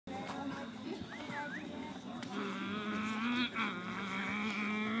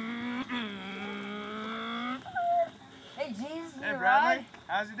Bradley.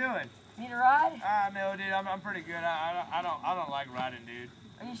 How's he doing? Need a ride? No, dude. I'm pretty good. I don't like riding, dude.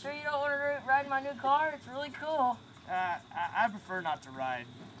 Are you sure you don't want to ride in my new car? It's really cool. I prefer not to ride.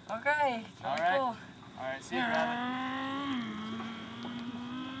 Okay. It's really cool. All right. See you, Bradley.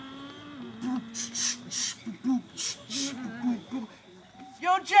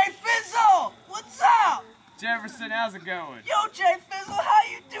 Yo, Jay Fizzle! What's up? Jefferson, how's it going? Yo, Jay Fizzle, how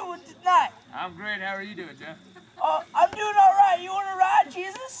you doing tonight? I'm great. How are you doing, Jeff? I'm doing all right. You want to ride,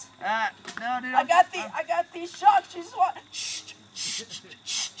 Jesus? No, dude. I got these shocks, Jesus. What?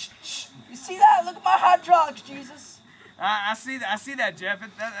 You see that? Look at my hydraulics, Jesus. I see that, Jeff.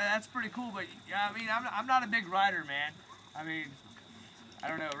 That's pretty cool. But I mean, I'm not a big rider, man. I mean, I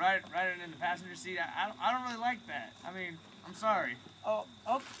don't know. Riding in the passenger seat, I don't really like that. I mean, I'm sorry. Oh,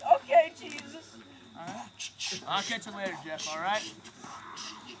 okay, Jesus. All right. I'll catch you later, Jeff. All right.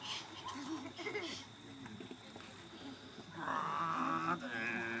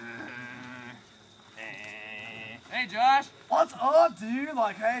 Hey, Josh. What's up, dude?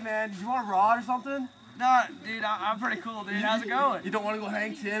 Like, hey, man, you want to ride or something? No, dude, I'm pretty cool, dude. How's it going? You don't want to go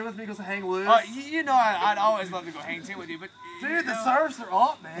hang 10 with me? Go hang loose? You know I'd always love to go hang 10 with you, but... Dude, the surfs are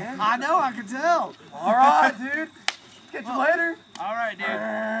up, man. I know, I can tell. All right, dude. Catch you later. All right, dude.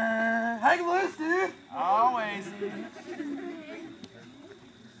 Hang loose, dude. Always.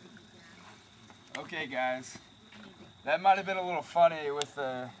 Okay, guys. That might have been a little funny with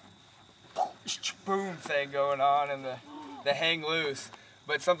the boom thing going on and the hang loose,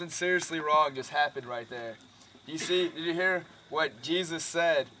 but something seriously wrong just happened right there. Did you hear what Jesus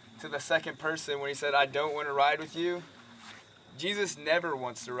said to the second person when he said, "I don't want to ride with you"? Jesus never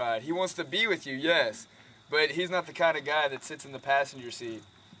wants to ride. He wants to be with you, yes, but he's not the kind of guy that sits in the passenger seat.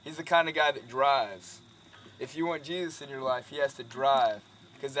 He's the kind of guy that drives. If you want Jesus in your life, he has to drive,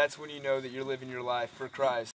 because that's when you know that you're living your life for Christ.